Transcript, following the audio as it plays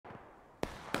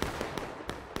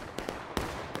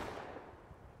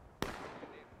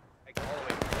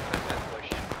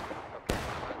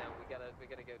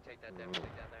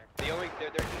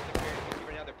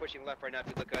pushing left right now. If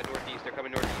you look northeast, they're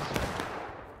coming northeast.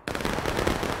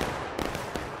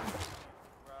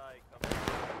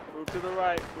 Move to the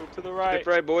right. Move to the right. Good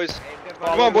right, boys.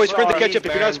 Come on, boys. Sprint to catch up.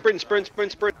 If you're not sprinting, sprint.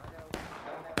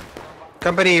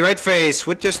 Company, right face,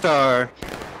 with your star.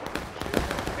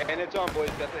 And it's on, boys.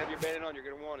 You have to have your bandit on. You're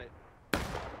gonna want it.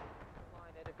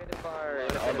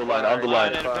 On the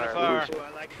line.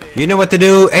 You know what to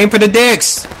do. Aim for the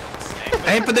dicks.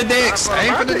 Aim for the dicks.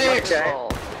 Aim for the dicks.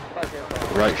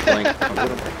 Right flank.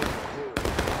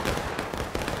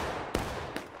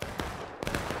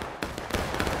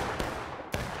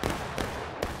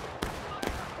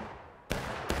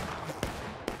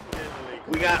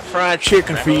 We got fried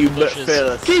chicken for you,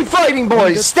 fellas. Keep fighting,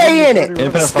 boys. Stay in it.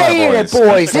 Stay in it,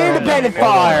 boys. Independent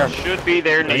fire. Should be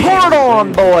there. Pour it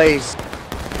on, boys.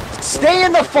 Stay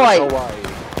in the fight.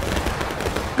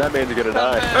 That man's gonna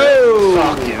die. Oh!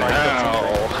 Fucking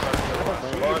hell.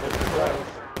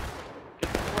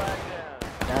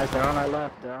 Guys, they're on our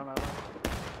left. They're on our left.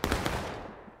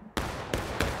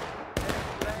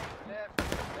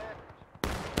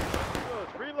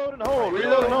 Reload and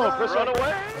hold. Press run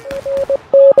away.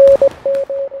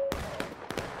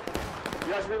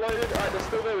 You guys reloaded? Alright, they're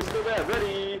still there. We're still there.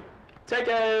 Ready. Take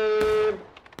aim.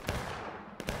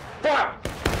 Fire.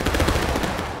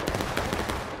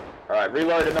 Alright,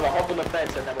 reload and then we'll hop on the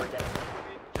fence and then we're getting.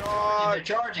 They're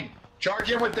charging.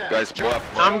 Charge in with them. Guys,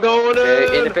 I'm going in.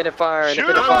 Okay, independent fire.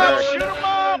 Independent fire. Shoot him up.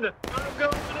 I'm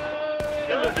going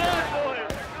in.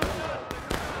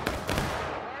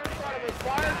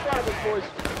 Fire in front of us, boys.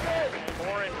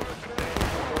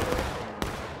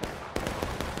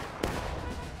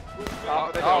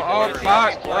 Oh,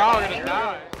 fuck. We're all gonna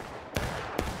die.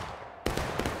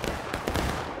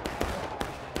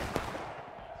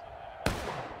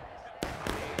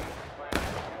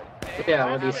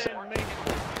 Yeah, what do you say?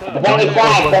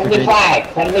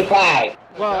 75.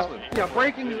 Well, yeah,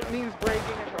 breaking means breaking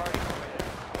and charging.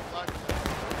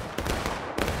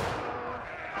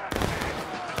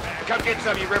 Come get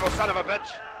some, you rebel son of a bitch.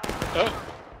 Oh,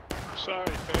 sorry,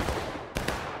 man.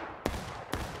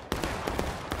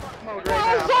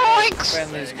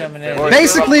 Friendly's coming in.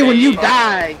 Basically, when you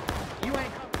die, Get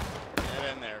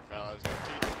in there, fellas.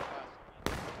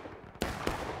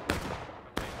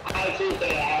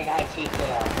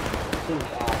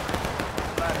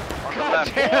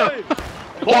 God damn.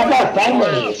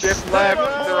 Shift left.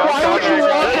 They're all charging.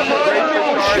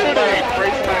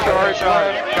 Brace the charge.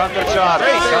 Countercharge.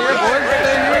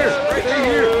 Stay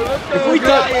here. If we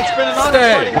die, it's been another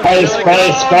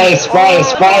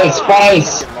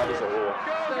Space.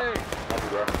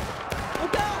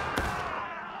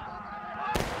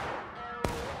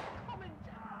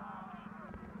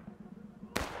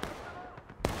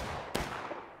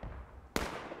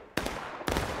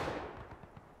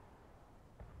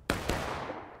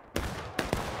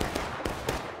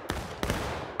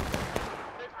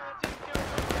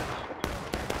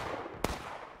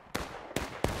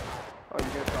 Oh, you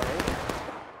gonna start aiming?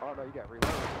 Oh no, you got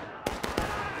reloaded.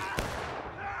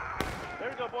 There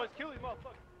we go, boys. Kill these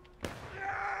motherfuckers.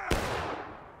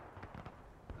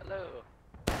 Hello.